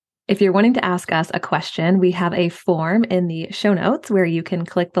If you're wanting to ask us a question, we have a form in the show notes where you can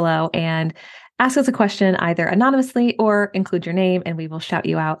click below and ask us a question either anonymously or include your name, and we will shout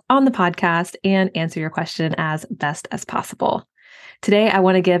you out on the podcast and answer your question as best as possible. Today, I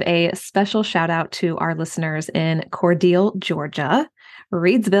want to give a special shout out to our listeners in Cordele, Georgia,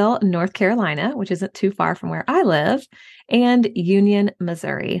 Reidsville, North Carolina, which isn't too far from where I live, and Union,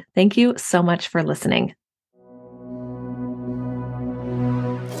 Missouri. Thank you so much for listening.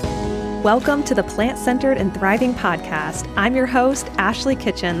 Welcome to the Plant-Centered and Thriving podcast. I'm your host, Ashley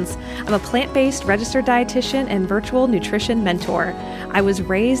Kitchens. I'm a plant-based registered dietitian and virtual nutrition mentor. I was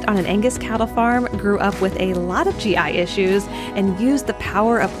raised on an Angus cattle farm, grew up with a lot of GI issues, and used the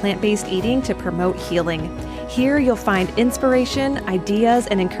power of plant-based eating to promote healing. Here you'll find inspiration, ideas,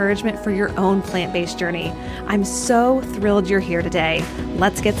 and encouragement for your own plant-based journey. I'm so thrilled you're here today.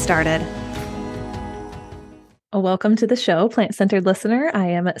 Let's get started. Welcome to the show, Plant-Centered listener.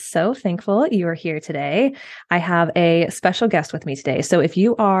 I am so thankful you are here today. I have a special guest with me today. So if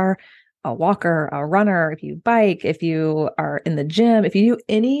you are a walker, a runner, if you bike, if you are in the gym, if you do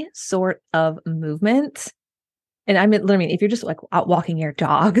any sort of movement, and I mean, if you're just like out walking your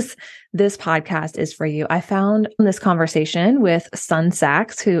dogs, this podcast is for you. I found this conversation with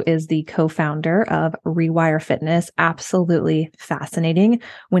Sachs, who is the co-founder of Rewire Fitness, absolutely fascinating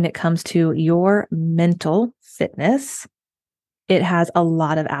when it comes to your mental fitness. It has a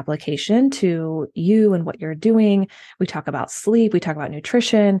lot of application to you and what you're doing. We talk about sleep, we talk about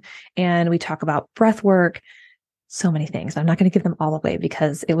nutrition, and we talk about breath work. So many things. I'm not going to give them all away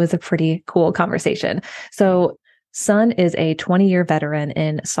because it was a pretty cool conversation. So Sun is a 20-year veteran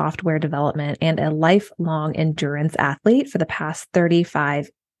in software development and a lifelong endurance athlete for the past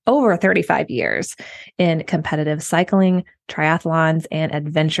over 35 years in competitive cycling, triathlons, and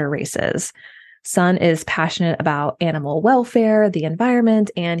adventure races. Sun is passionate about animal welfare, the environment,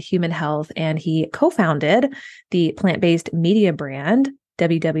 and human health, and he co-founded the plant-based media brand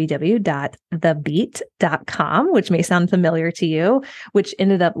www.thebeat.com, which may sound familiar to you, which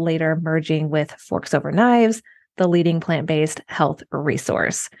ended up later merging with Forks Over Knives, the leading plant-based health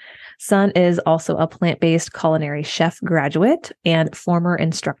resource. Sun is also a plant-based culinary chef graduate and former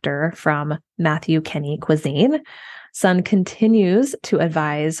instructor from Matthew Kenny Cuisine. Sun continues to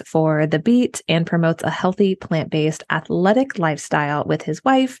advise for The Beat and promotes a healthy plant-based athletic lifestyle with his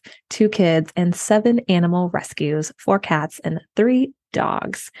wife, 2 kids, and 7 animal rescues, 4 cats, and 3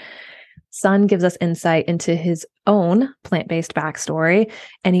 dogs. Sun gives us insight into his own plant-based backstory,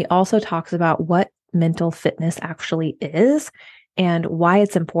 and he also talks about what mental fitness actually is and why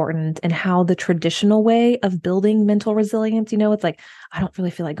it's important and how the traditional way of building mental resilience, it's like, I don't really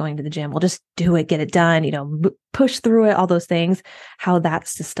feel like going to the gym. We'll just do it, get it done, push through it, all those things, how that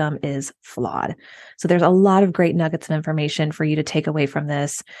system is flawed. So there's a lot of great nuggets of information for you to take away from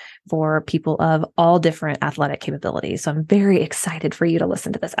this for people of all different athletic capabilities. So I'm very excited for you to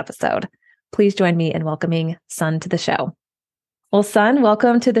listen to this episode. Please join me in welcoming Sun to the show. Well, Sun,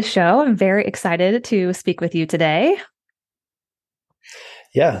 welcome to the show. I'm very excited to speak with you today.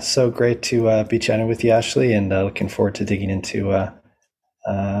 Yeah, so great to be chatting with you, Ashley, and looking forward to digging into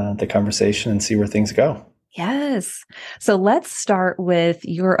the conversation and see where things go. Yes. So let's start with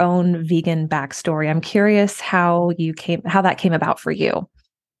your own vegan backstory. I'm curious how that came about for you.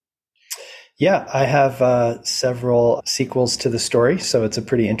 Yeah, I have several sequels to the story, so it's a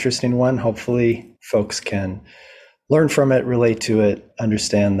pretty interesting one. Hopefully folks can learn from it, relate to it,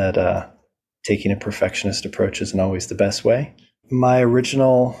 understand that taking a perfectionist approach isn't always the best way. My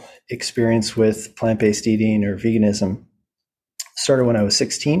original experience with plant-based eating or veganism started when I was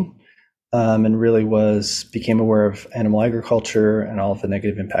 16 and really became aware of animal agriculture and all of the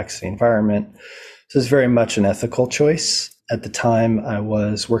negative impacts of the environment. So it's very much an ethical choice. At the time, I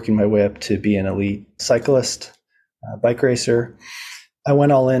was working my way up to be an elite cyclist, bike racer. I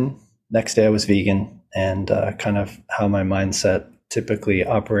went all in. Next day I was vegan, and kind of how my mindset typically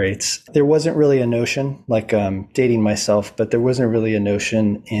operates. There wasn't really a notion, like dating myself, but there wasn't really a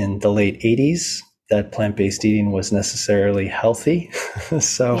notion in the late 80s that plant-based eating was necessarily healthy.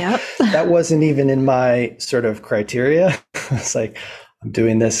 So Yep. That wasn't even in my sort of criteria. It's like, I'm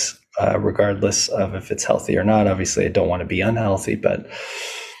doing this regardless of if it's healthy or not. Obviously, I don't want to be unhealthy, but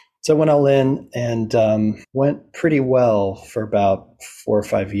so I went all in and went pretty well for about 4 or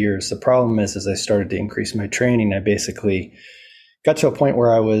 5 years. The problem is, as I started to increase my training, I basically got to a point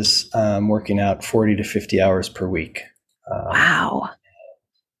where I was working out 40 to 50 hours per week. Wow.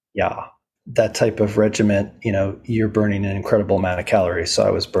 Yeah. That type of regimen, you're burning an incredible amount of calories. So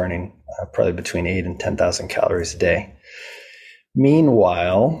I was burning probably between 8 and 10,000 calories a day.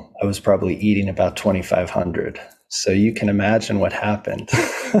 Meanwhile, I was probably eating about 2,500. So you can imagine what happened.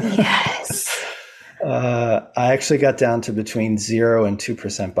 Yes. I actually got down to between 0 and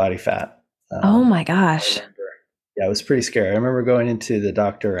 2% body fat. Oh my I gosh. remember, yeah, it was pretty scary. I remember going into the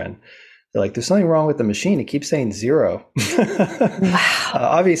doctor and they're like, there's something wrong with the machine. It keeps saying 0. Wow.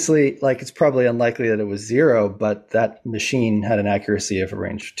 Obviously, like it's probably unlikely that it was 0, but that machine had an accuracy of a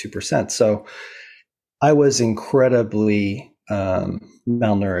range of 2%. So I was incredibly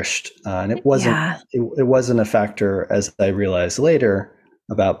malnourished, and Yeah. it wasn't a factor, as I realized later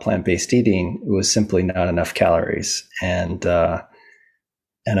about plant-based eating. It was simply not enough calories, and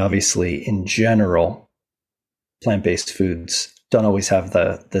obviously in general, plant-based foods don't always have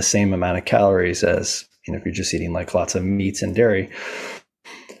the same amount of calories as if you're just eating like lots of meats and dairy.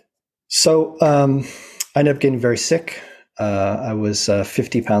 So I ended up getting very sick. I was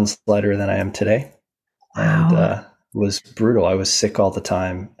 50 pounds lighter than I am today, and Wow. was brutal. I was sick all the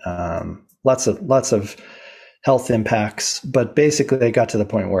time. Lots of health impacts, but basically, I got to the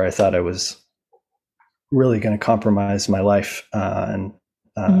point where I thought I was really going to compromise my life, and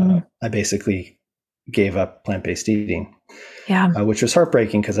I basically gave up plant-based eating, Yeah. which was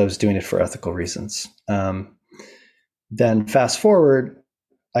heartbreaking because I was doing it for ethical reasons. Then fast forward,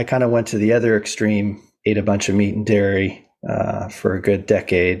 I kind of went to the other extreme, ate a bunch of meat and dairy for a good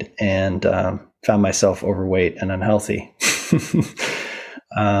decade, and found myself overweight and unhealthy.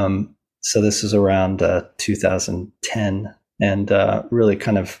 So this is around 2010, and really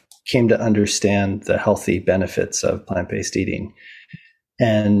kind of came to understand the healthy benefits of plant-based eating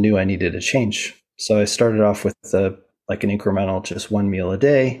and knew I needed a change. So I started off with like an incremental, just one meal a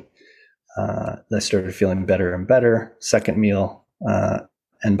day. I started feeling better and better. Second meal,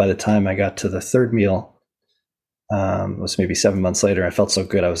 and by the time I got to the third meal, it was maybe 7 months later. I felt so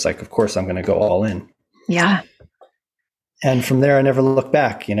good. I was like, of course, I'm going to go all in. Yeah. And from there, I never looked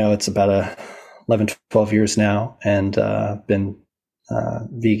back. It's about 11, 12 years now, and been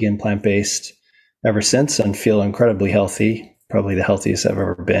vegan, plant-based ever since, and feel incredibly healthy, probably the healthiest I've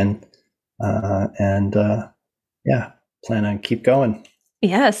ever been. And yeah, plan on keep going.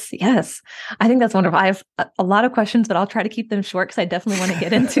 Yes, yes. I think that's wonderful. I have a lot of questions, but I'll try to keep them short because I definitely want to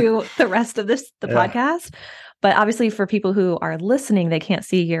get into the rest of the Yeah. podcast. But obviously, for people who are listening, they can't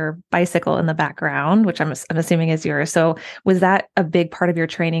see your bicycle in the background, which I'm assuming is yours. So, was that a big part of your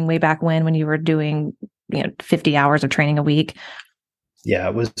training way back when you were doing, 50 hours of training a week? Yeah,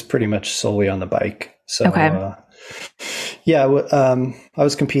 it was pretty much solely on the bike. So, Okay. yeah, I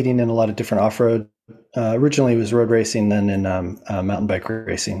was competing in a lot of different off-road. Originally, it was road racing, then in mountain bike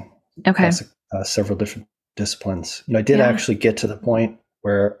racing Okay. across several different disciplines. I did Yeah. actually get to the point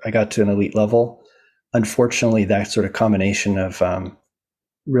where I got to an elite level. Unfortunately, that sort of combination of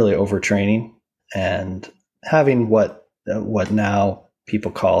really overtraining and having what now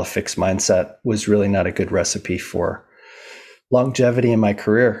people call a fixed mindset was really not a good recipe for longevity in my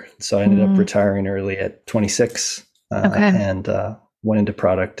career. So I ended up retiring early at 26, Okay. and went into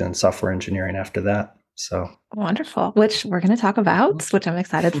product and software engineering after that. So Wonderful, which we're going to talk about, which I'm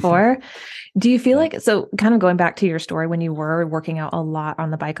excited for. Do you feel yeah. like, so kind of going back to your story when you were working out a lot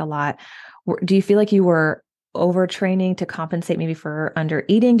on the bike a lot, do you feel like you were overtraining to compensate maybe for under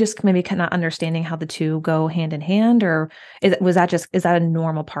eating, just maybe kind of understanding how the two go hand in hand? Or is that a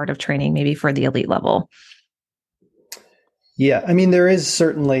normal part of training maybe for the elite level? Yeah, I mean there is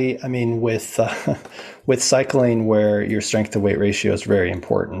certainly. I mean with with cycling, where your strength to weight ratio is very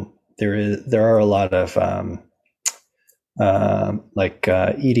important. There are a lot of like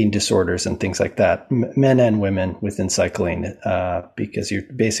eating disorders and things like that, men and women within cycling, because you're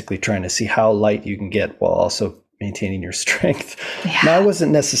basically trying to see how light you can get while also maintaining your strength. Now, I Yeah.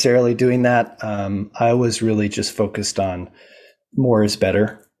 wasn't necessarily doing that. I was really just focused on more is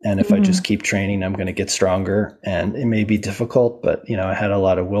better. And if I just keep training, I'm going to get stronger. And it may be difficult, but I had a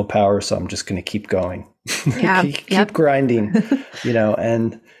lot of willpower, so I'm just going to keep going, Yeah. keep Yep. grinding,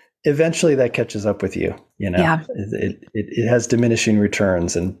 and eventually that catches up with you. Yeah. It has diminishing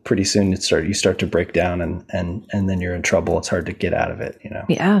returns, and pretty soon you start to break down, and then you're in trouble. It's hard to get out of it.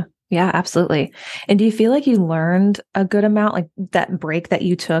 Yeah. Yeah, absolutely. And do you feel like you learned a good amount, like that break that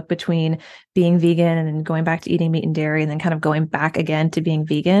you took between being vegan and then going back to eating meat and dairy and then kind of going back again to being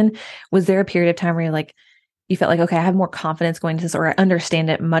vegan? Was there a period of time where you felt like, okay, I have more confidence going to this, or I understand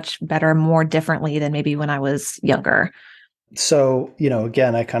it much better, more differently than maybe when I was younger? So,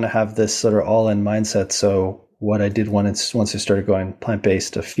 again, I kind of have this sort of all in mindset. So what I did once I started going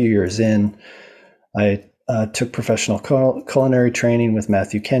plant-based a few years in, I took professional culinary training with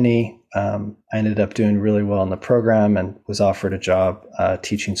Matthew Kenny. I ended up doing really well in the program and was offered a job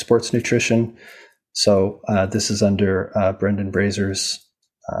teaching sports nutrition. So this is under Brendan Brazer's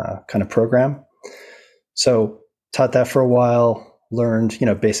kind of program. So taught that for a while,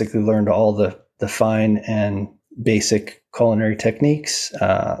 basically learned all the fine and basic culinary techniques,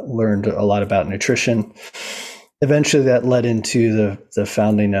 learned a lot about nutrition. Eventually that led into the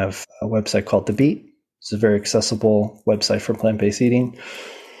founding of a website called The Beat. It's a very accessible website for plant-based eating.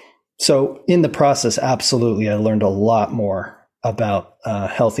 So in the process, absolutely, I learned a lot more about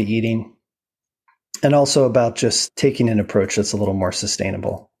healthy eating, and also about just taking an approach that's a little more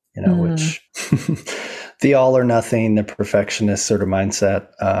sustainable, which the all or nothing, the perfectionist sort of mindset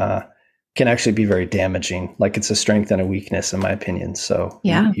can actually be very damaging. Like, it's a strength and a weakness, in my opinion. So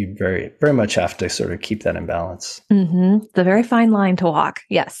you very, very much have to sort of keep that in balance. It's a very fine line to walk.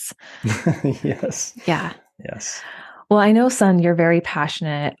 Yes. Yes. Yeah. Yes. Well, I know, son, you're very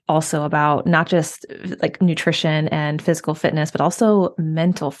passionate also about not just like nutrition and physical fitness, but also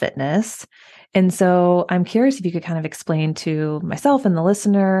mental fitness. And so I'm curious if you could kind of explain to myself and the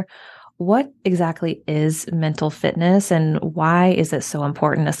listener, what exactly is mental fitness and why is it so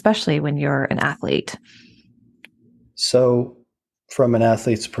important, especially when you're an athlete? So from an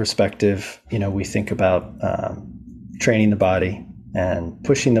athlete's perspective, we think about training the body and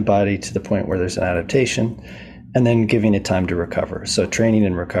pushing the body to the point where there's an adaptation, and then giving it time to recover. So training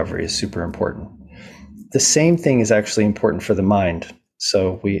and recovery is super important. The same thing is actually important for the mind.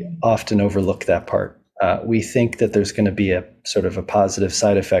 So we often overlook that part. We think that there's going to be a sort of a positive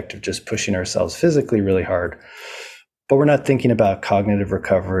side effect of just pushing ourselves physically really hard, but we're not thinking about cognitive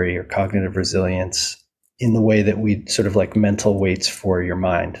recovery or cognitive resilience in the way that we sort of like mental weights for your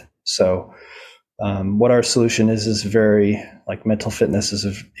mind. So what our solution is very like mental fitness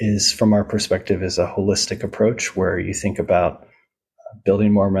is from our perspective is a holistic approach where you think about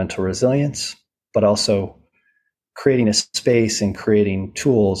building more mental resilience, but also creating a space and creating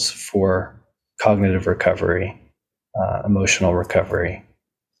tools for cognitive recovery, emotional recovery,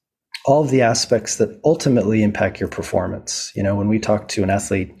 all of the aspects that ultimately impact your performance. When we talk to an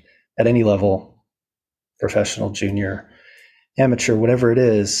athlete at any level, professional, junior, amateur, whatever it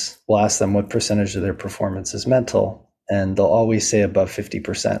is, we'll ask them what percentage of their performance is mental, and they'll always say above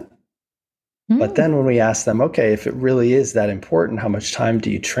 50%. But then when we ask them, okay, if it really is that important, how much time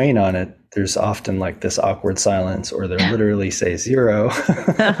do you train on it? There's often like this awkward silence, or they'll literally say 0.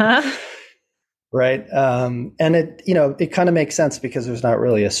 Right. And it kind of makes sense because there's not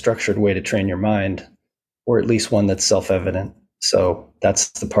really a structured way to train your mind, or at least one that's self-evident. So that's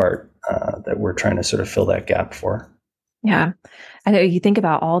the part that we're trying to sort of fill that gap for. Yeah. I know you think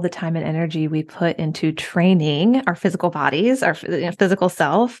about all the time and energy we put into training our physical bodies, our physical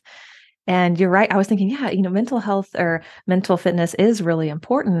self. And you're right. I was thinking, mental health or mental fitness is really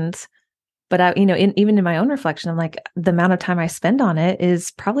important. But even in my own reflection, I'm like, the amount of time I spend on it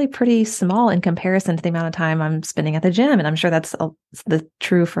is probably pretty small in comparison to the amount of time I'm spending at the gym. And I'm sure that's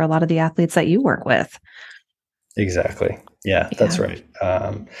true for a lot of the athletes that you work with. Exactly. Yeah, that's right.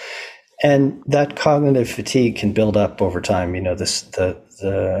 And that cognitive fatigue can build up over time.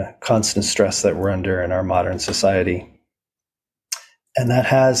 The constant stress that we're under in our modern society, and that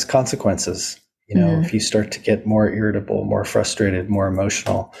has consequences. If you start to get more irritable, more frustrated, more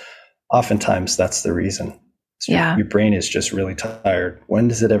emotional, oftentimes that's the reason. Your brain is just really tired. When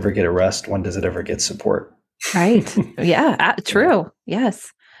does it ever get a rest? When does it ever get support? Right. Yeah. True.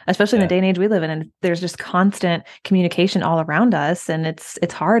 Yes. Especially in the day and age we live in, and there's just constant communication all around us, and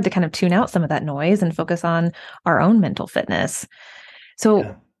it's hard to kind of tune out some of that noise and focus on our own mental fitness.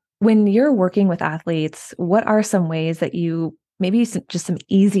 So when you're working with athletes, what are some ways that you maybe just some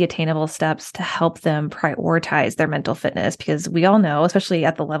easy attainable steps to help them prioritize their mental fitness? Because we all know, especially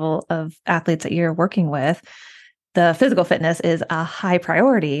at the level of athletes that you're working with, the physical fitness is a high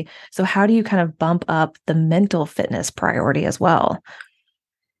priority. So how do you kind of bump up the mental fitness priority as well?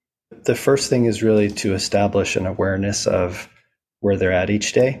 The first thing is really to establish an awareness of where they're at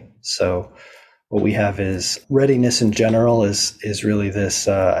each day. So what we have is readiness in general is really this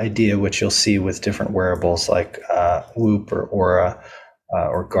idea which you'll see with different wearables like Whoop or Aura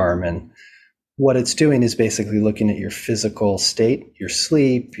or Garmin. What it's doing is basically looking at your physical state, your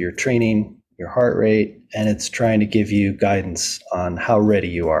sleep, your training, your heart rate, and it's trying to give you guidance on how ready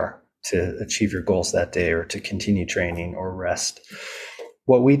you are to achieve your goals that day or to continue training or rest.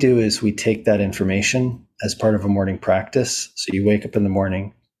 What we do is we take that information as part of a morning practice. So you wake up in the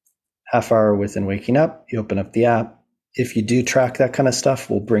morning, half hour within waking up, you open up the app. If you do track that kind of stuff,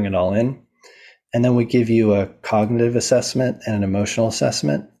 we'll bring it all in. And then we give you a cognitive assessment and an emotional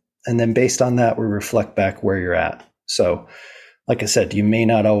assessment. And then based on that, we reflect back where you're at. So like I said, you may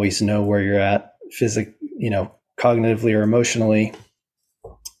not always know where you're at cognitively or emotionally.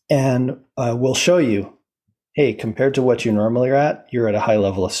 And we'll show you, hey, compared to what you normally are at, you're at a high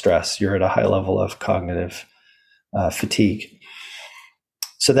level of stress. You're at a high level of cognitive fatigue.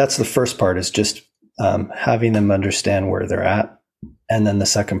 So that's the first part, is just having them understand where they're at. And then the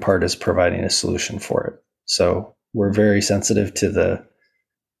second part is providing a solution for it. So we're very sensitive to the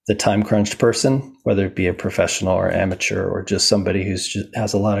time crunched person, whether it be a professional or amateur or just somebody who's just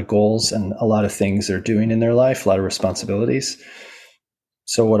has a lot of goals and a lot of things they're doing in their life, a lot of responsibilities.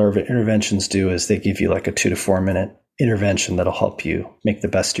 So what our interventions do is they give you like a 2 to 4 minute intervention that'll help you make the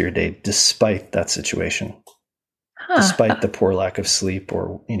best of your day despite that situation, despite the poor lack of sleep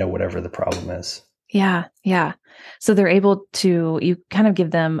or, whatever the problem is. Yeah. Yeah. So they're able to, you kind of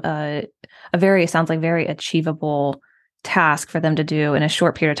give them sounds like very achievable task for them to do in a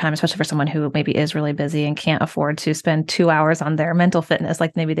short period of time, especially for someone who maybe is really busy and can't afford to spend 2 hours on their mental fitness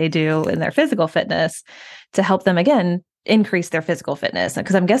like maybe they do in their physical fitness, to help them again increase their physical fitness.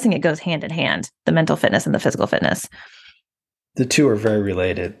 Because I'm guessing it goes hand in hand, the mental fitness and the physical fitness. The two are very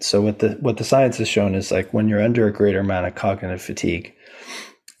related. So what the science has shown is, like, when you're under a greater amount of cognitive fatigue,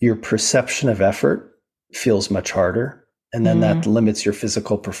 your perception of effort feels much harder, and then that limits your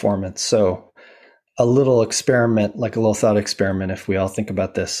physical performance. So a little experiment, like a little thought experiment, if we all think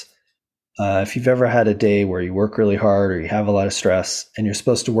about this. If you've ever had a day where you work really hard or you have a lot of stress and you're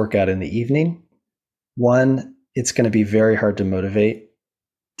supposed to work out in the evening, one, it's going to be very hard to motivate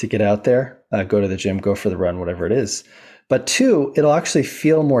to get out there, go to the gym, go for the run, whatever it is. But two, it'll actually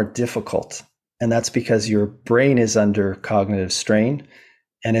feel more difficult. And that's because your brain is under cognitive strain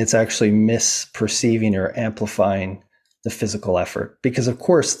and it's actually misperceiving or amplifying the physical effort. Because of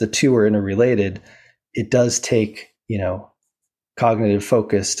course the two are interrelated. It does take, cognitive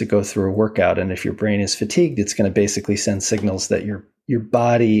focus to go through a workout. And if your brain is fatigued, it's going to basically send signals that your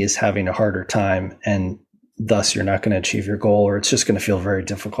body is having a harder time, and thus you're not going to achieve your goal, or it's just going to feel very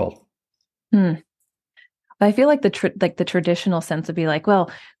difficult. I feel like the traditional sense would be like, well,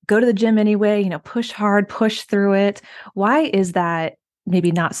 go to the gym anyway, push hard, push through it. Why is that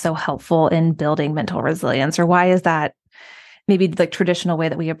maybe not so helpful in building mental resilience? Or why is that maybe the traditional way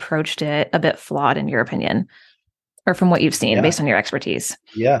that we approached it a bit flawed, in your opinion, or from what you've seen based on your expertise?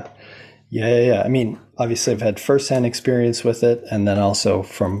 Yeah. I mean, obviously I've had firsthand experience with it. And then also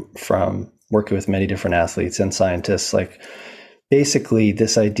from working with many different athletes and scientists, like basically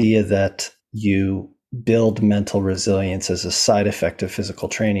this idea that you build mental resilience as a side effect of physical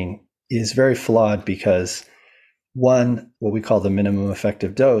training is very flawed, because one, what we call the minimum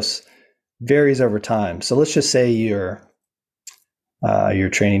effective dose, varies over time. So let's just say you're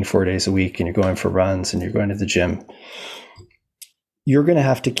training 4 days a week and you're going for runs and you're going to the gym. You're going to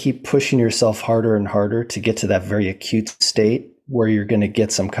have to keep pushing yourself harder and harder to get to that very acute state where you're going to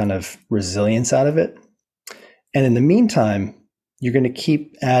get some kind of resilience out of it. And in the meantime, you're going to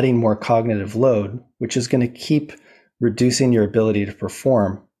keep adding more cognitive load, which is going to keep reducing your ability to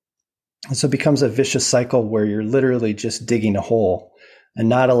perform. And so it becomes a vicious cycle where you're literally just digging a hole and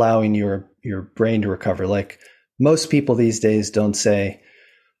not allowing your brain to recover. Like, most people these days don't say,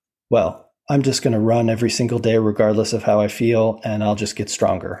 well, I'm just going to run every single day regardless of how I feel, and I'll just get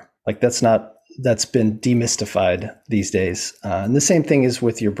stronger. Like, that's been demystified these days. And the same thing is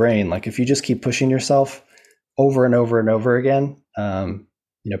with your brain. Like, if you just keep pushing yourself over and over and over again,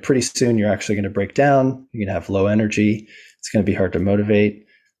 pretty soon you're actually going to break down. You're going to have low energy. It's going to be hard to motivate,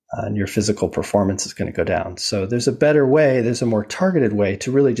 and your physical performance is going to go down. So there's a better way. There's a more targeted way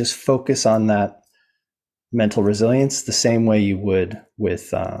to really just focus on that mental resilience the same way you would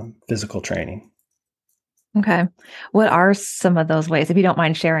with physical training. Okay. What are some of those ways, if you don't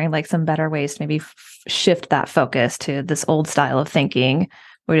mind sharing, like some better ways to maybe shift that focus to this old style of thinking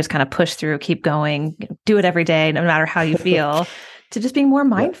where you just kind of push through, keep going, do it every day, no matter how you feel, to just being more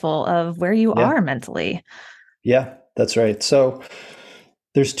mindful of where you are mentally? Yeah, that's right. So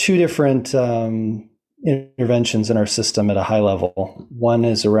there's two different interventions in our system at a high level. One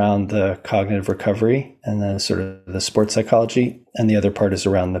is around the cognitive recovery and then sort of the sports psychology. And the other part is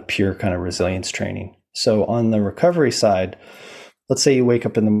around the pure kind of resilience training. So on the recovery side, let's say you wake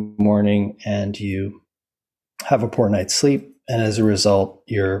up in the morning and you have a poor night's sleep. And as a result,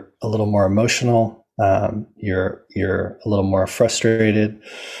 you're a little more emotional. You're a little more frustrated,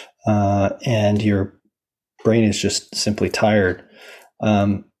 and your brain is just simply tired.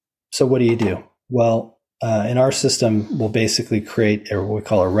 So what do? Well, in our system, we'll basically create what we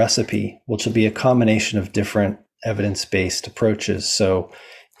call a recipe, which will be a combination of different evidence-based approaches. So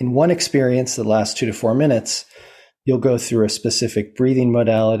in one experience that lasts 2 to 4 minutes, you'll go through a specific breathing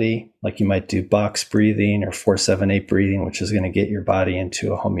modality, like you might do box breathing or 4-7-8 breathing, which is going to get your body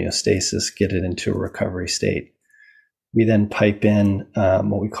into a homeostasis, get it into a recovery state. We then pipe in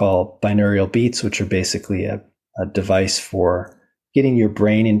what we call binaural beats, which are basically a device for getting your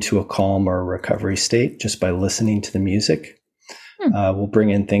brain into a calm or recovery state just by listening to the music. We'll bring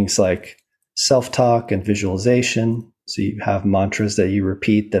in things like self-talk and visualization. So you have mantras that you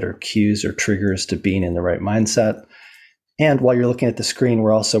repeat that are cues or triggers to being in the right mindset. And while you're looking at the screen,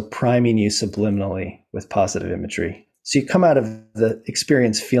 we're also priming you subliminally with positive imagery. So you come out of the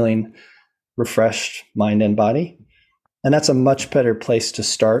experience feeling refreshed, mind and body. And that's a much better place to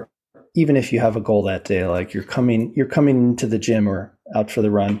start, even if you have a goal that day, like you're coming into the gym or out for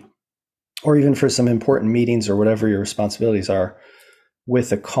the run, or even for some important meetings or whatever your responsibilities are,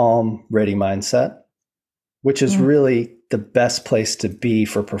 with a calm, ready mindset, which is really the best place to be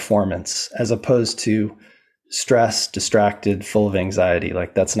for performance, as opposed to stressed, distracted, full of anxiety.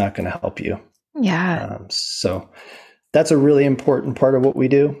 Like that's not going to help you. Yeah. So that's a really important part of what we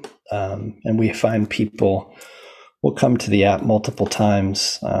do. And we find people will come to the app multiple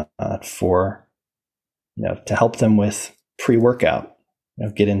times for, to help them with pre-workout,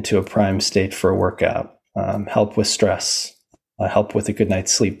 get into a prime state for a workout, help with stress, help with a good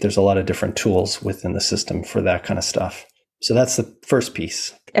night's sleep. There's a lot of different tools within the system for that kind of stuff. So that's the first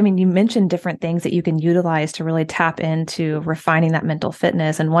piece. I mean, you mentioned different things that you can utilize to really tap into refining that mental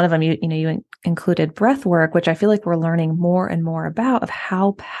fitness. And one of them, you included breath work, which I feel like we're learning more and more about, of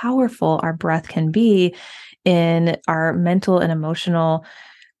how powerful our breath can be in our mental and emotional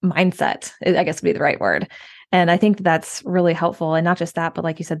mindset, I guess would be the right word. And I think that's really helpful. And not just that, but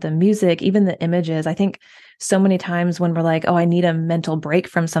like you said, the music, even the images. I think so many times when we're like, oh, I need a mental break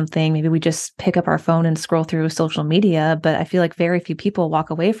from something, maybe we just pick up our phone and scroll through social media. But I feel like very few people walk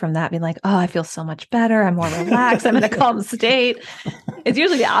away from that being like, oh, I feel so much better. I'm more relaxed. I'm in a calm state. It's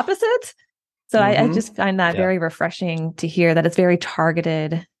usually the opposite. So I just find that very refreshing to hear that it's very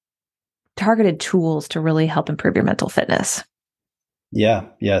targeted tools to really help improve your mental fitness. Yeah.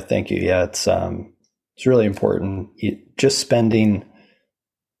 Thank you. Yeah. It's really important. Just spending,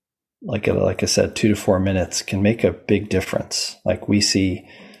 like I said, 2 to 4 minutes can make a big difference. Like we see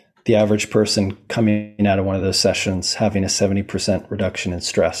the average person coming out of one of those sessions having a 70% reduction in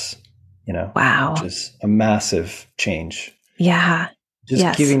stress, Wow. which is a massive change. Yeah.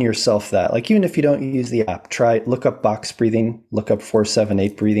 Just giving yourself that, like, even if you don't use the app, look up box breathing, look up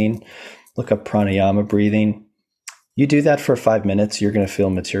 4-7-8 breathing, look up pranayama breathing. You do that for 5 minutes, you're going to feel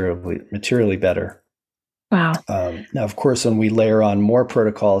materially better. Wow. Now, of course, when we layer on more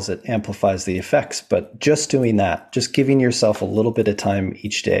protocols, it amplifies the effects. But just doing that, just giving yourself a little bit of time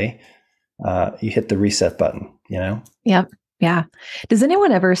each day, you hit the reset button, Yep. Yeah. Does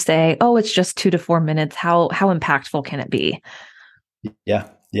anyone ever say, oh, it's just 2 to 4 minutes? How impactful can it be? Yeah.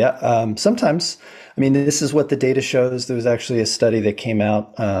 Sometimes, I mean, this is what the data shows. There was actually a study that came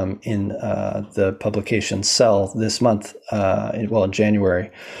out in the publication Cell this month, in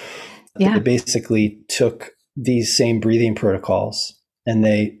January. Yeah. They basically took these same breathing protocols and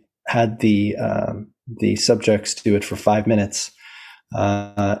they had the subjects do it for 5 minutes,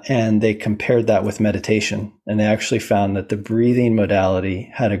 and they compared that with meditation. And they actually found that the breathing modality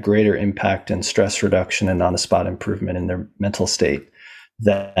had a greater impact in stress reduction and on-the-spot improvement in their mental state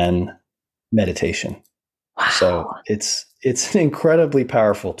than meditation. Wow. So it's an incredibly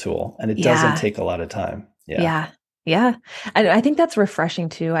powerful tool, and it doesn't take a lot of time. Yeah. And I think that's refreshing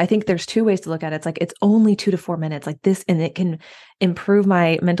too. I think there's 2 ways to look at it. It's like, it's only 2 to 4 minutes like this, and it can improve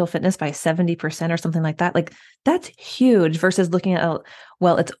my mental fitness by 70% or something like that. Like that's huge versus looking at,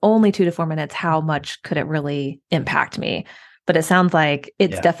 well, it's only 2 to 4 minutes. How much could it really impact me? But it sounds like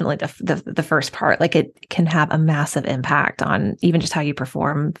it's definitely the first part. Like it can have a massive impact on even just how you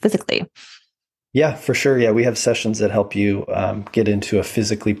perform physically. Yeah, for sure. Yeah, we have sessions that help you get into a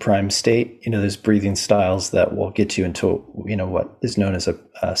physically primed state. There's breathing styles that will get you into, what is known as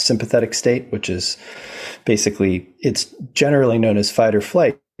a sympathetic state, which is basically, it's generally known as fight or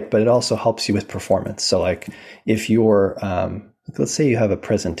flight, but it also helps you with performance. So like if you're, let's say you have a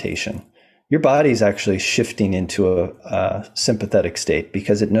presentation, your body's actually shifting into a sympathetic state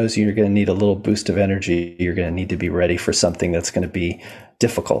because it knows you're going to need a little boost of energy. You're going to need to be ready for something that's going to be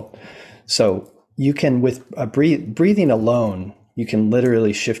difficult. So you can, with breathing alone, you can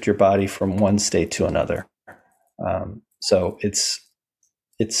literally shift your body from one state to another. So it's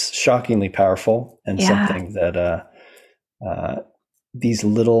shockingly powerful, and something that these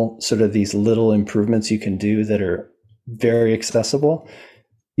little improvements you can do that are very accessible.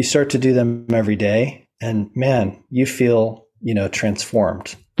 You start to do them every day, and man, you feel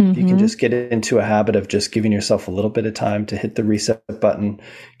transformed. You can just get into a habit of just giving yourself a little bit of time to hit the reset button,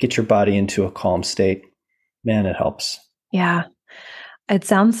 get your body into a calm state. Man, it helps. Yeah. It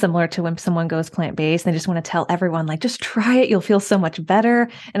sounds similar to when someone goes plant-based and they just want to tell everyone, like, just try it. You'll feel so much better.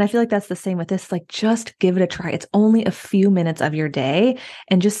 And I feel like that's the same with this. Like, just give it a try. It's only a few minutes of your day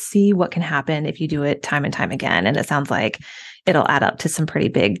and just see what can happen if you do it time and time again. And it sounds like it'll add up to some pretty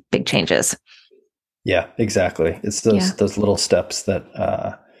big changes. Yeah, exactly. It's those little steps that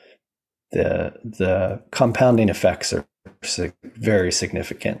the compounding effects are very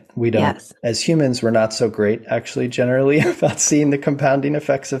significant. We don't, as humans, we're not so great actually generally about seeing the compounding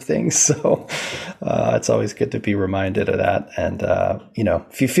effects of things. So it's always good to be reminded of that. And,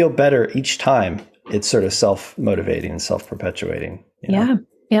 if you feel better each time, it's sort of self-motivating and self-perpetuating. Yeah.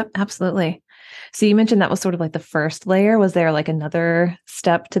 Yep. Absolutely. So you mentioned that was sort of like the first layer. Was there like another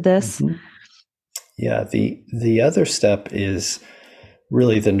step to this? Mm-hmm. Yeah. The other step is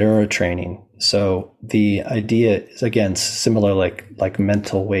really the neurotraining. So the idea is, again, similar, like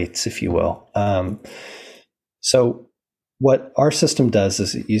mental weights, if you will. So what our system does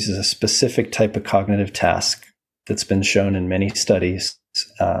is it uses a specific type of cognitive task that's been shown in many studies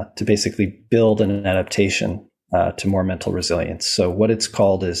to basically build an adaptation to more mental resilience. So what it's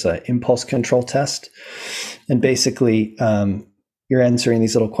called is an impulse control test. And basically, you're answering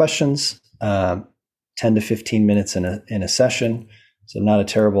these little questions, 10 to 15 minutes in a session. So not a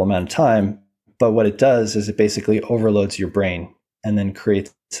terrible amount of time, but what it does is it basically overloads your brain and then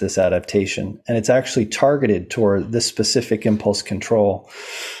creates this adaptation. And it's actually targeted toward this specific impulse control.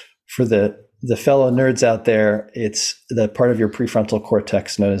 For the fellow nerds out there, it's the part of your prefrontal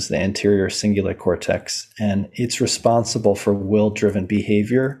cortex known as the anterior cingulate cortex. And it's responsible for will-driven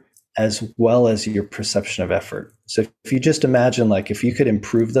behavior as well as your perception of effort. So if you just imagine, like, if you could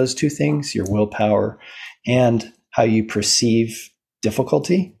improve those two things, your willpower and how you perceive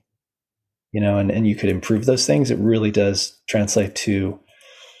difficulty, and you could improve those things, it really does translate to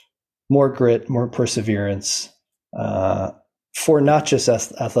more grit, more perseverance for not just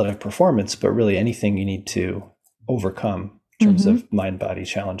athletic performance, but really anything you need to overcome in terms of mind-body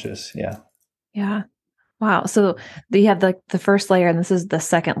challenges. Yeah. Yeah. Wow. So you have the first layer, and this is the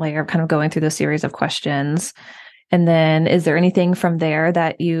second layer of kind of going through the series of questions. And then is there anything from there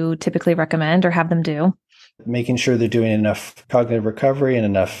that you typically recommend or have them do? Making sure they're doing enough cognitive recovery and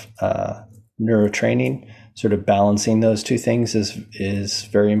enough neurotraining, sort of balancing those two things is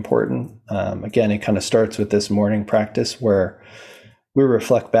very important. Again, it kind of starts with this morning practice where we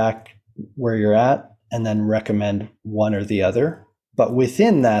reflect back where you're at and then recommend one or the other. But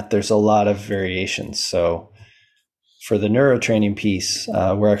within that, there's a lot of variations. So for the neurotraining piece,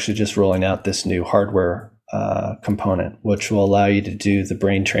 we're actually just rolling out this new hardware component, which will allow you to do the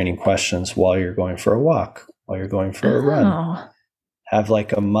brain training questions while you're going for a walk, while you're going for a run. Have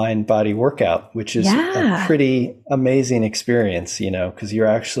like a mind-body workout, which is a pretty amazing experience, because you're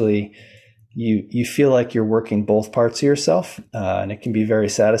actually, you feel like you're working both parts of yourself, and it can be very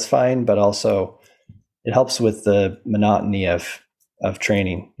satisfying, but also it helps with the monotony of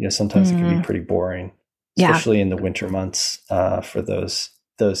training. Sometimes it can be pretty boring, especially in the winter months for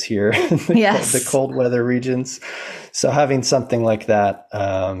those here in the cold weather regions. So having something like that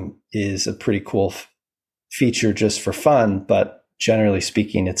is a pretty cool feature just for fun, but generally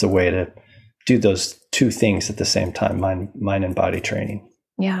speaking, it's a way to do those two things at the same time, mind and body training.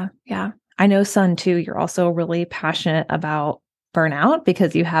 Yeah. Yeah. I know, Sun, too, you're also really passionate about burnout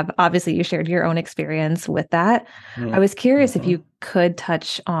because you shared your own experience with that. I was curious if you could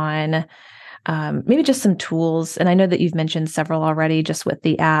touch on maybe just some tools. And I know that you've mentioned several already just with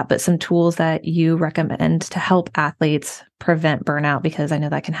the app, but some tools that you recommend to help athletes prevent burnout, because I know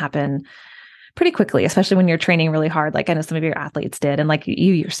that can happen pretty quickly, especially when you're training really hard, like I know some of your athletes did and like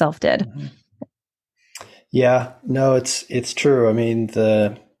you yourself did. Yeah, no, it's true. I mean,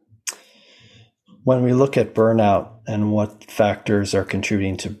 when we look at burnout and what factors are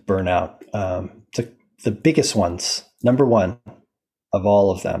contributing to burnout, the biggest ones, number one of all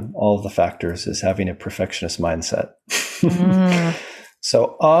of them, all of the factors, is having a perfectionist mindset.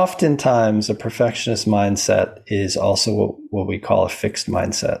 So oftentimes a perfectionist mindset is also what we call a fixed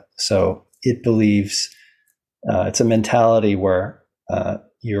mindset. So it believes it's a mentality where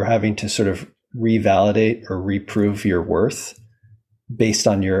you're having to sort of revalidate or reprove your worth based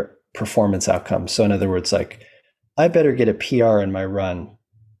on your performance outcomes. So in other words, like, I better get a PR in my run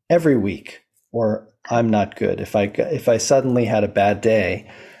every week, or I'm not good. If I suddenly had a bad day,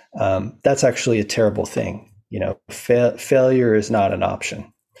 that's actually a terrible thing. Failure is not an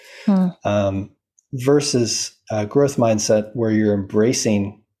option. Versus a growth mindset where you're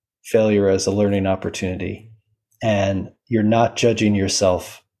embracing failure as a learning opportunity, and you're not judging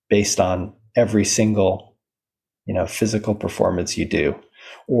yourself based on every single, physical performance you do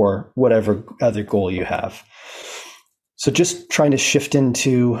or whatever other goal you have. So just trying to shift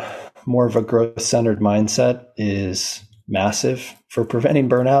into more of a growth-centered mindset is massive for preventing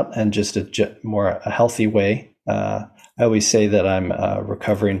burnout and just a healthy way. I always say that I'm a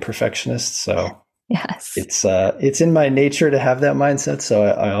recovering perfectionist, so Yes. it's in my nature to have that mindset. So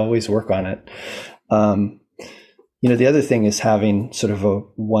I always work on it. The other thing is having sort of a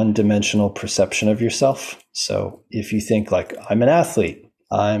one-dimensional perception of yourself. So if you think like, I'm an athlete,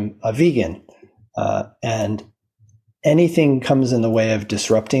 I'm a vegan, and anything comes in the way of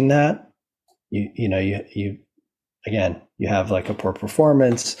disrupting that, you have like a poor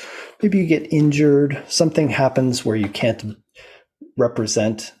performance, maybe you get injured, something happens where you can't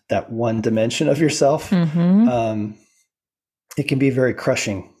represent that one dimension of yourself. Mm-hmm. It can be very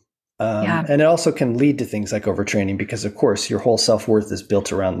crushing. And it also can lead to things like overtraining because, of course, your whole self-worth is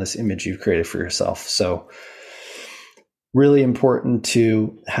built around this image you've created for yourself. So really important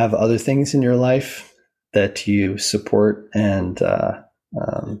to have other things in your life that you support and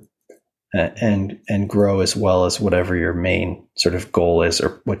grow, as well as whatever your main sort of goal is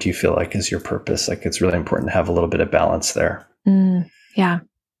or what you feel like is your purpose. Like, it's really important to have a little bit of balance there. Yeah.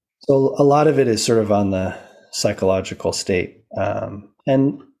 So a lot of it is sort of on the psychological state.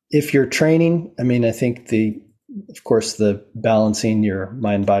 And if you're training, I mean, I think of course, the balancing your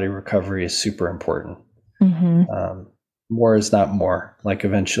mind-body recovery is super important. Mm-hmm. More is not more. Like,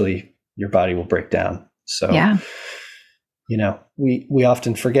 eventually your body will break down. So, we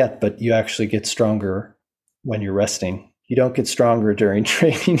often forget, but you actually get stronger when you're resting. You don't get stronger during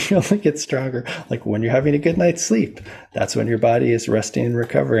training. You only get stronger like when you're having a good night's sleep. That's when your body is resting and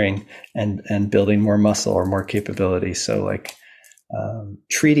recovering and building more muscle or more capability. So like,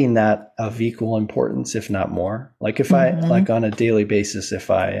 treating that of equal importance, if not more. Like if I like on a daily basis,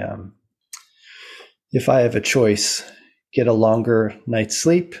 if I have a choice, get a longer night's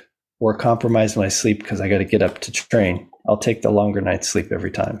sleep or compromise my sleep because I got to get up to train, I'll take the longer night's sleep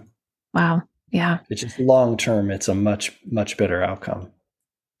every time. Wow. Yeah. It's just long term, it's a much, much better outcome.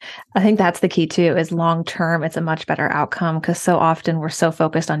 I think that's the key too, is long term, it's a much better outcome, because so often we're so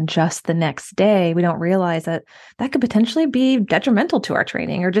focused on just the next day, we don't realize that could potentially be detrimental to our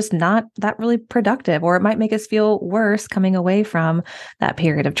training or just not that really productive, or it might make us feel worse coming away from that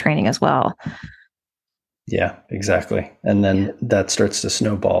period of training as well. Yeah, exactly. And then that starts to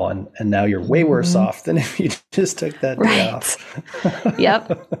snowball and now you're way worse off than if you just took that day off.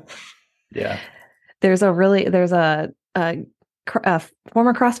 Yep. Yeah. There's a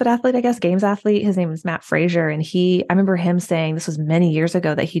former CrossFit athlete, I guess, games athlete. His name is Matt Frazier. And I remember him saying, this was many years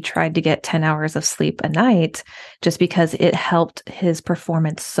ago, that he tried to get 10 hours of sleep a night just because it helped his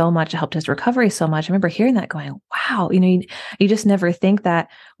performance so much. It helped his recovery so much. I remember hearing that going, wow, you just never think that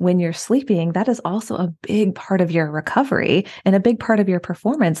when you're sleeping, that is also a big part of your recovery and a big part of your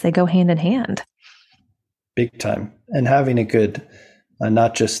performance. They go hand in hand. Big time. And having a good,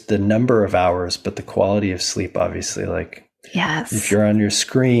 not just the number of hours, but the quality of sleep, obviously. Like, yes, if you're on your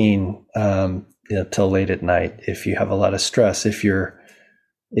screen till late at night, if you have a lot of stress, if your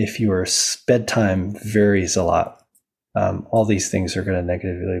bedtime varies a lot, all these things are going to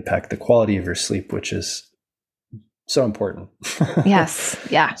negatively impact the quality of your sleep, which is so important. Yes.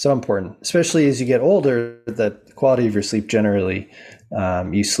 Yeah. So important, especially as you get older, that the quality of your sleep generally,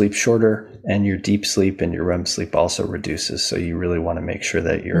 you sleep shorter and your deep sleep and your REM sleep also reduces. So you really want to make sure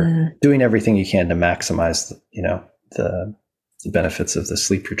that you're doing everything you can to maximize, the benefits of the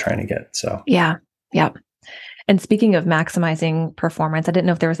sleep you're trying to get. So, yeah. And speaking of maximizing performance, I didn't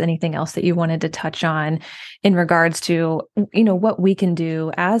know if there was anything else that you wanted to touch on in regards to, what we can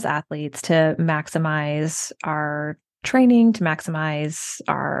do as athletes to maximize our training, to maximize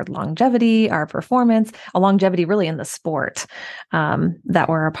our longevity, our performance, a longevity really in the sport that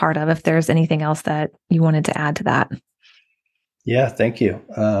we're a part of. If there's anything else that you wanted to add to that. Yeah, thank you.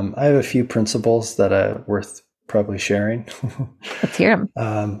 I have a few principles that are worth probably sharing. Let's hear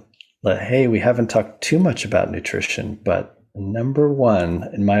them. Hey, we haven't talked too much about nutrition, but number one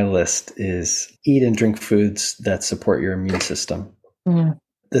in my list is eat and drink foods that support your immune system.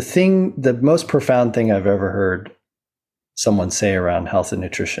 The most profound thing I've ever heard someone say around health and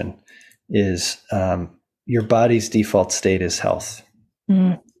nutrition is your body's default state is health.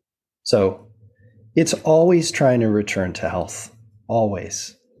 So it's always trying to return to health,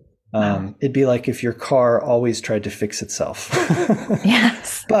 always. It'd be like if your car always tried to fix itself.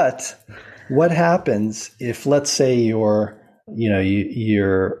 Yes. But what happens if, let's say you're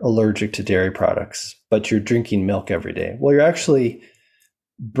allergic to dairy products, but you're drinking milk every day? Well, you're actually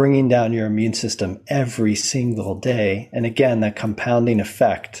bringing down your immune system every single day. And again, that compounding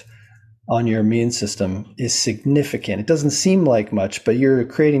effect on your immune system is significant. It doesn't seem like much, but you're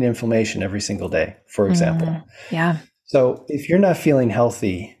creating inflammation every single day, for example. Yeah. So if you're not feeling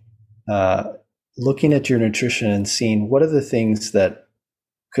healthy, uh, looking at your nutrition and seeing what are the things that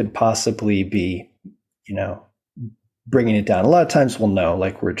could possibly be, you know, bringing it down. A lot of times we'll know,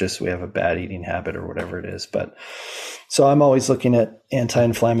 like we have a bad eating habit or whatever it is. But so I'm always looking at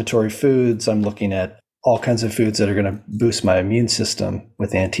anti-inflammatory foods. I'm looking at all kinds of foods that are going to boost my immune system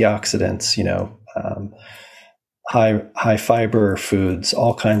with antioxidants, high fiber foods,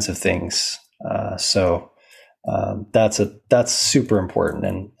 all kinds of things. That's super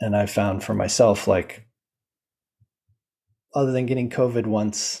important. And I found for myself, like, other than getting COVID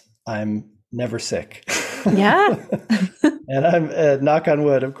once, I'm never sick. Yeah. And I'm knock on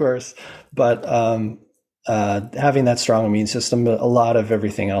wood, of course, but having that strong immune system, a lot of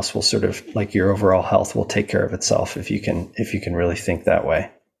everything else will sort of, like, your overall health will take care of itself if you can really think that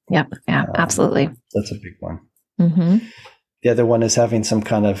way. Yep. Yeah, absolutely. That's a big one. Mm-hmm. The other one is having some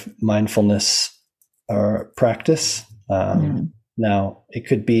kind of mindfulness or practice. Now, it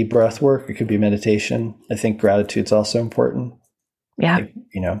could be breath work, it could be meditation. I think gratitude's also important. Yeah.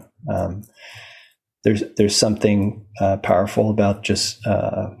 There's something powerful about just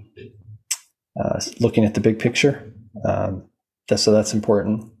looking at the big picture. So that's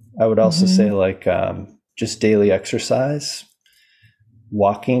important. I would also say, like, just daily exercise,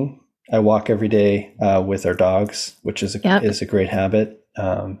 walking. I walk every day with our dogs, which is a great habit.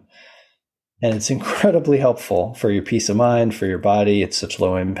 And it's incredibly helpful for your peace of mind, for your body. It's such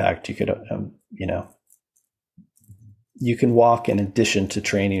low impact. You could, you can walk in addition to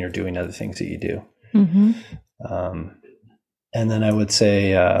training or doing other things that you do. Mm-hmm. And then I would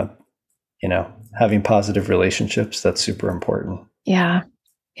say, having positive relationships, that's super important. Yeah.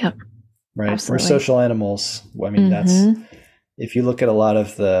 Yep. Right. Absolutely. We're social animals. I mean, if you look at a lot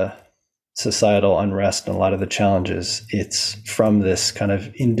of the societal unrest and a lot of the challenges, it's from this kind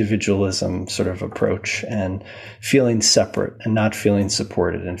of individualism sort of approach, and feeling separate and not feeling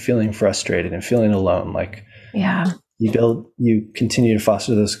supported and feeling frustrated and feeling alone. Like, you continue to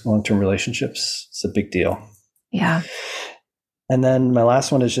foster those long-term relationships. It's a big deal. Yeah. And then my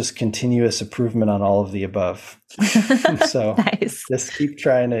last one is just continuous improvement on all of the above. So nice. Just keep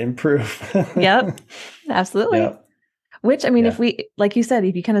trying to improve. Yep. Absolutely. Yep. Which, I mean, if we, like you said,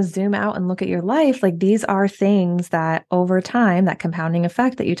 if you kind of zoom out and look at your life, like, these are things that over time, that compounding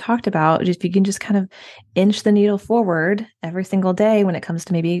effect that you talked about, just, you can just kind of inch the needle forward every single day when it comes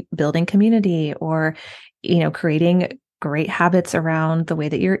to maybe building community or, creating great habits around the way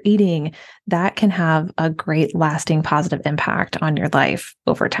that you're eating, that can have a great lasting positive impact on your life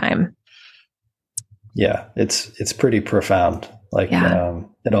over time. Yeah. It's pretty profound. Like,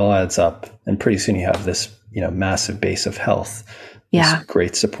 it all adds up, and pretty soon you have this, massive base of health, this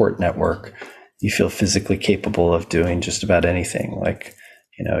great support network. You feel physically capable of doing just about anything. Like,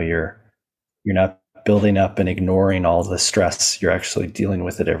 you're not building up and ignoring all the stress. You're actually dealing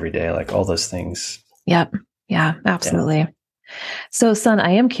with it every day. Like, all those things. Yep. Yeah, absolutely. Yeah. So, Son,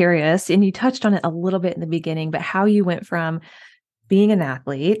 I am curious, and you touched on it a little bit in the beginning, but how you went from being an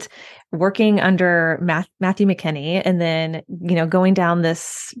athlete, working under Matthew McKinney, and then, going down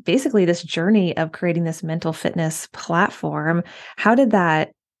this journey of creating this mental fitness platform. How did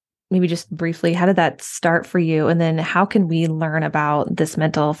that, maybe just briefly, how did that start for you? And then how can we learn about this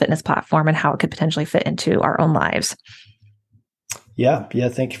mental fitness platform and how it could potentially fit into our own lives? Yeah.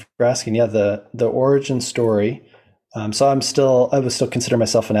 Thank you for asking. Yeah. The origin story. So I would still consider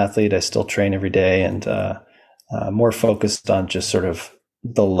myself an athlete. I still train every day, and, more focused on just sort of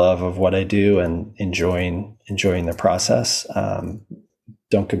the love of what I do and enjoying the process.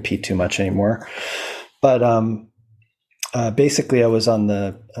 Don't compete too much anymore. But basically, I was on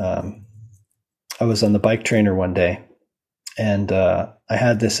the bike trainer one day, and I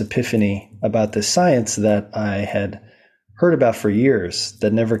had this epiphany about this science that I had heard about for years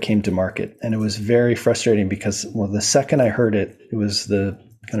that never came to market. And it was very frustrating because, the second I heard it, it was the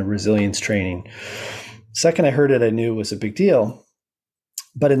kind of resilience training. Second I heard it, I knew it was a big deal.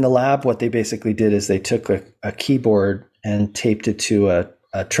 But in the lab, what they basically did is they took a keyboard and taped it to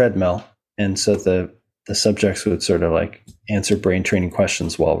a treadmill. And so the subjects would sort of like answer brain training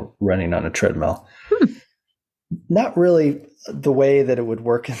questions while running on a treadmill. Not really the way that it would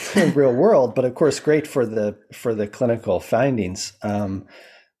work in the real world, but of course, great for the clinical findings.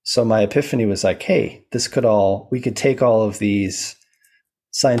 So my epiphany was like, hey, we could take all of these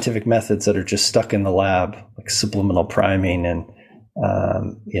scientific methods that are just stuck in the lab, like subliminal priming and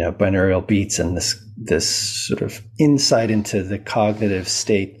binaural beats, and this sort of insight into the cognitive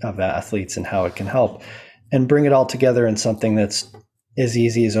state of athletes and how it can help, and bring it all together in something that's as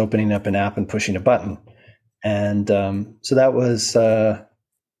easy as opening up an app and pushing a button. And so that was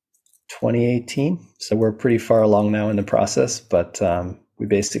 2018. So we're pretty far along now in the process, but we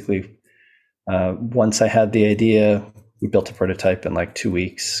basically, once I had the idea, we built a prototype in like 2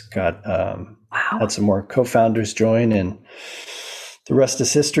 weeks, had some more co-founders join, and the rest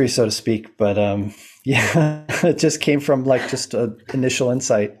is history, so to speak. But yeah, it just came from like just an initial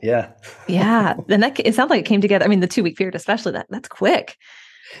insight. Yeah. Yeah. And it sounds like it came together. I mean, the 2-week period, especially that's quick.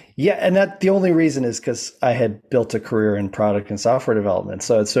 Yeah. And the only reason is because I had built a career in product and software development.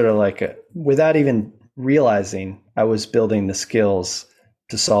 So it's sort of like without even realizing, I was building the skills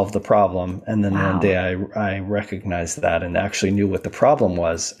to solve the problem. And then one day I recognized that and actually knew what the problem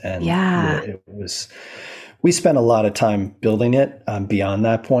was. And we spent a lot of time building it beyond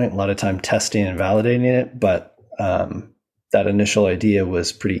that point, a lot of time testing and validating it. But that initial idea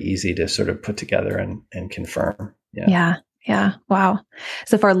was pretty easy to sort of put together and confirm. Yeah. Wow.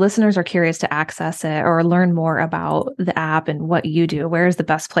 So if our listeners are curious to access it or learn more about the app and what you do, where is the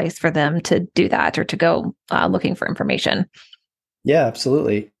best place for them to do that or to go looking for information? Yeah,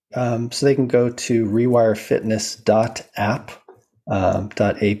 absolutely. So they can go to rewirefitness.app,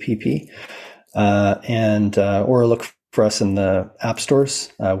 .app, or look for us in the app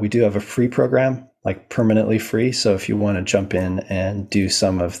stores. We do have a free program, like permanently free. So if you want to jump in and do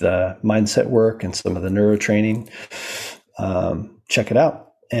some of the mindset work and some of the neuro training, check it out.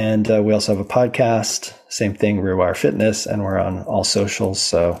 And we also have a podcast, same thing, Rewire Fitness, and we're on all socials.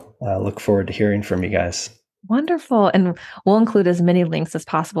 So look forward to hearing from you guys. Wonderful. And we'll include as many links as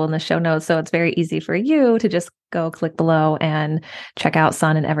possible in the show notes. So it's very easy for you to just go click below and check out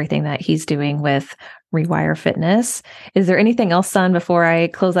Sun and everything that he's doing with Rewire Fitness. Is there anything else, Sun, before I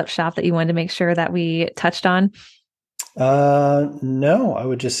close up shop that you wanted to make sure that we touched on? No, I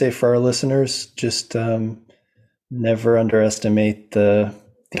would just say for our listeners, just never underestimate the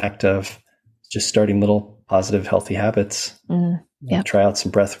act of just starting little positive, healthy habits. Try out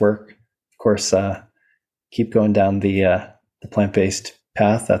some breath work. Of course, keep going down the plant-based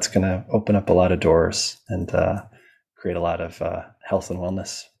path. That's going to open up a lot of doors and create a lot of health and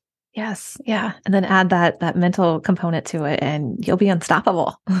wellness. Yes. Yeah. And then add that mental component to it and you'll be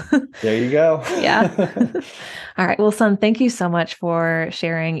unstoppable. There you go. Yeah. All right. Well, Sun, thank you so much for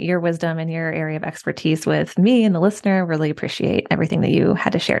sharing your wisdom and your area of expertise with me and the listener. Really appreciate everything that you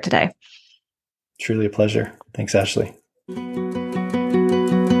had to share today. Truly a pleasure. Thanks, Ashley.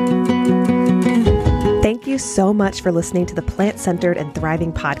 Thank you so much for listening to the Plant-Centered and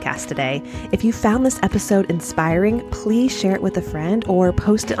Thriving podcast today. If you found this episode inspiring, please share it with a friend or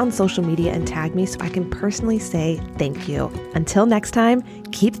post it on social media and tag me so I can personally say thank you. Until next time,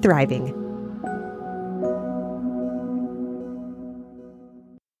 keep thriving.